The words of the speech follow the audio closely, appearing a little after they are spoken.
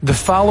The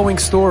following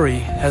story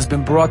has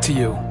been brought to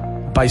you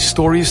by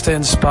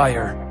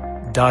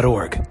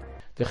StoriesToInspire.org.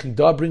 The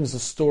Chidah brings a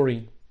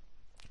story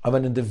of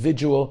an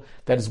individual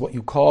that is what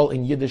you call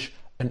in Yiddish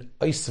an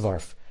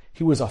oisvarf.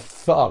 He was a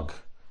thug.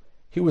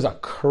 He was a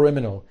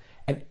criminal.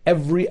 And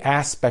every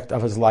aspect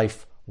of his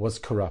life was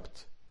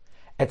corrupt.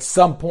 At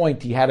some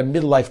point, he had a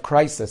midlife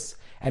crisis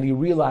and he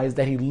realized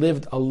that he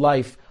lived a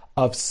life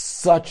of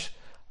such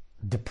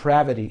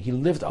depravity. He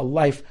lived a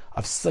life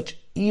of such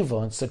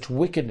evil and such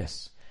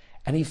wickedness.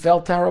 And he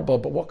felt terrible,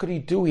 but what could he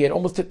do? He had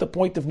almost hit the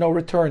point of no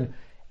return.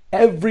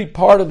 Every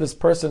part of this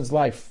person's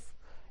life,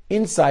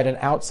 inside and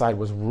outside,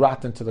 was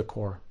rotten to the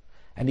core.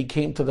 And he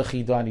came to the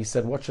Chidah and he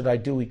said, what should I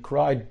do? He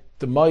cried,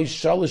 Demai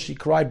Shalish, he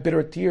cried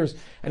bitter tears.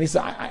 And he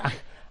said,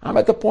 I'm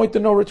at the point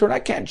of no return. I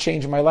can't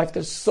change my life.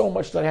 There's so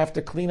much that I have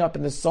to clean up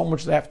and there's so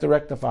much that I have to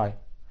rectify.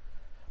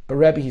 But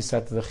Rebbe, he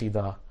said to the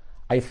Chidah,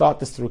 I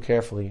thought this through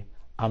carefully.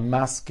 I'm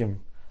maskim.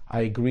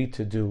 I agreed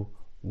to do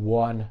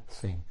one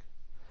thing.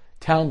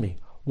 Tell me,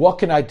 what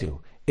can I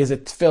do? Is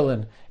it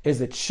tefillin?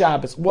 Is it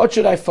Shabbos? What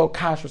should I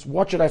focus?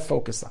 What should I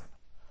focus on?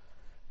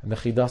 And the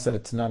Chidah said,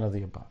 it's none of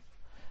the above.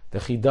 The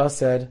Chidah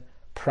said,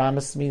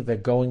 promise me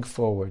that going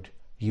forward,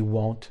 you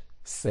won't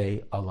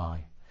say a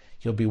lie.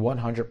 You'll be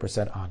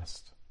 100%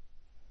 honest.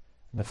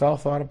 And the fellow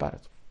thought about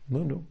it.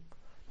 No,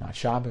 not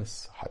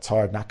Shabbos. It's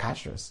hard, not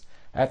kashrus.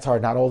 That's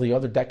hard, not all the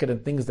other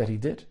decadent things that he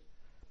did.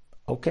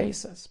 Okay, he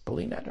says,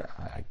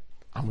 Belina,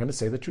 I'm going to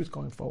say the truth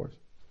going forward.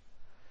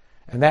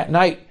 And that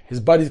night, his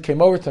buddies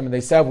came over to him and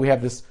they said, we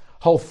have this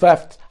whole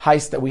theft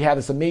heist that we have,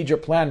 this a major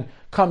plan.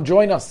 Come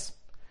join us.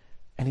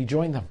 And he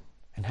joined them.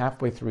 And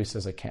halfway through, he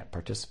says, I can't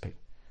participate.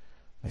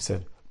 They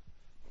said,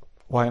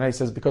 why? And he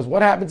says, because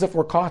what happens if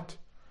we're caught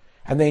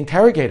and they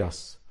interrogate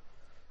us?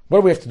 What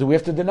do we have to do? We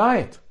have to deny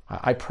it.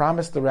 I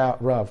promised the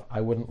Rav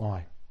I wouldn't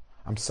lie.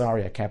 I'm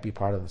sorry, I can't be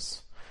part of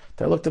this.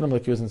 They looked at him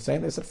like he was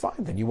insane. They said, fine,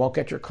 then you won't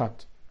get your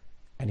cut.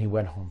 And he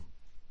went home.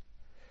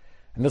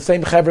 And the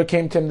same chevra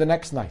came to him the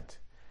next night.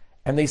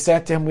 And they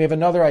said to him, we have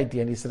another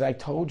idea. And he said, I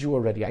told you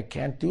already, I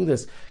can't do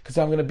this because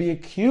I'm going to be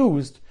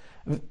accused.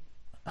 I'm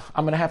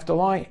going to have to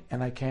lie,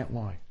 and I can't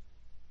lie.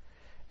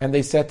 And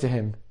they said to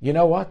him, you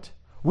know what?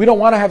 We don't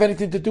want to have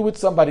anything to do with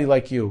somebody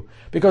like you.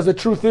 Because the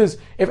truth is,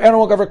 if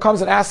anyone ever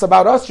comes and asks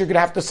about us, you're going to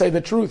have to say the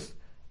truth.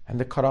 And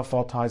they cut off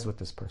all ties with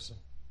this person.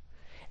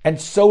 And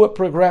so it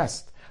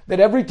progressed, that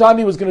every time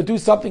he was going to do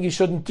something he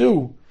shouldn't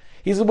do,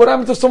 he said, what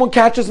happens if someone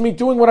catches me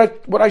doing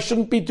what I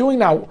shouldn't be doing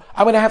now?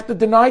 I'm going to have to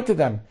deny to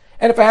them.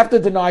 And if I have to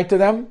deny to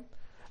them,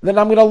 then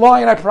I'm going to lie,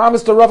 and I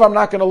promise the Rav I'm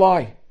not going to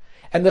lie.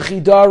 And the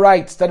Chidah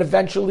writes that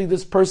eventually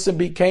this person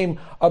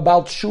became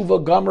about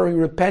Shuva Gomer. He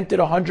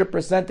repented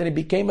 100% and he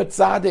became a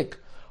tzaddik.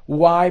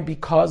 Why?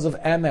 Because of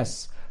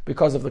emes,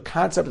 because of the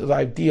concept of the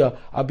idea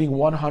of being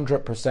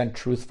 100%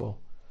 truthful.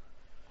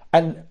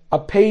 And a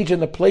page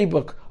in the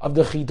playbook of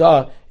the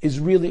Chidah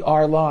is really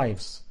our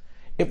lives.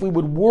 If we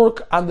would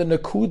work on the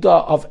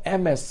nakuda of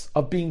emes,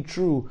 of being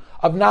true,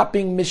 of not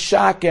being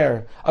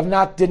mishaker, of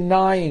not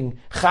denying,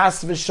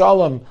 chas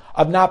v'shalom,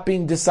 of not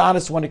being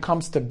dishonest when it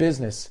comes to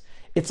business,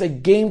 it's a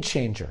game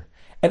changer.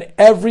 And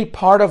every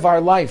part of our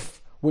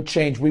life would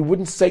change. We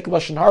wouldn't say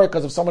Lashon Hara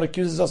because if someone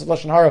accuses us of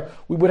Lashon Hara,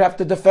 we would have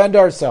to defend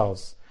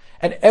ourselves.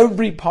 And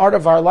every part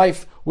of our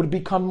life would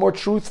become more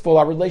truthful.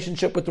 Our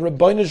relationship with the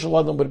Rebbeinu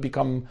Shalom would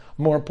become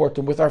more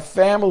important, with our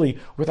family,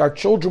 with our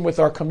children, with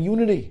our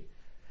community.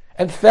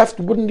 And theft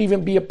wouldn't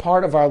even be a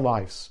part of our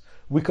lives.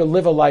 We could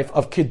live a life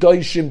of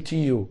Kedoshim to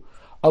you,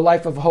 a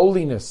life of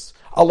holiness,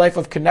 a life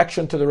of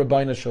connection to the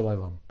Rebbeinu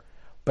Shalom.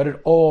 But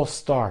it all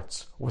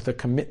starts with a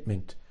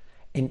commitment,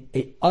 an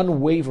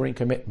unwavering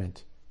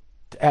commitment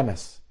to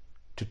emes,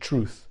 to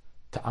truth,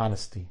 to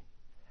honesty.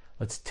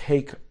 Let's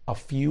take a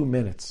few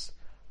minutes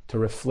to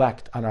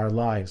reflect on our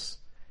lives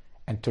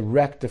and to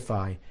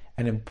rectify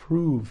and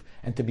improve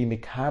and to be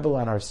mikabel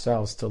on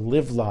ourselves, to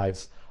live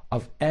lives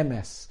of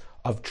emes,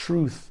 of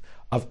truth,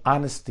 of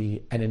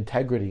honesty and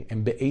integrity.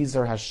 And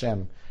Be'ezer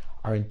Hashem,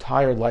 our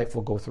entire life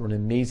will go through an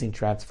amazing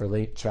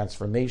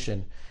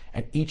transformation,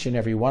 and each and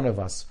every one of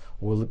us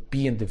will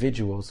be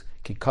individuals.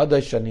 Ki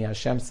Kadosh Ani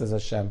Hashem, says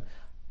Hashem.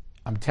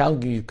 I'm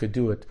telling you, you could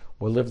do it.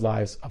 We'll live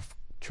lives of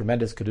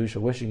tremendous kedusha.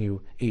 Wishing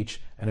you each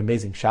an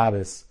amazing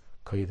Shabbos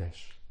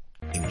Kodesh.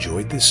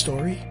 Enjoyed this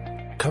story?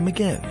 Come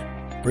again.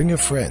 Bring a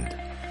friend.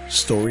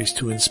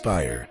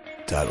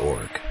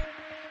 StoriesToInspire.org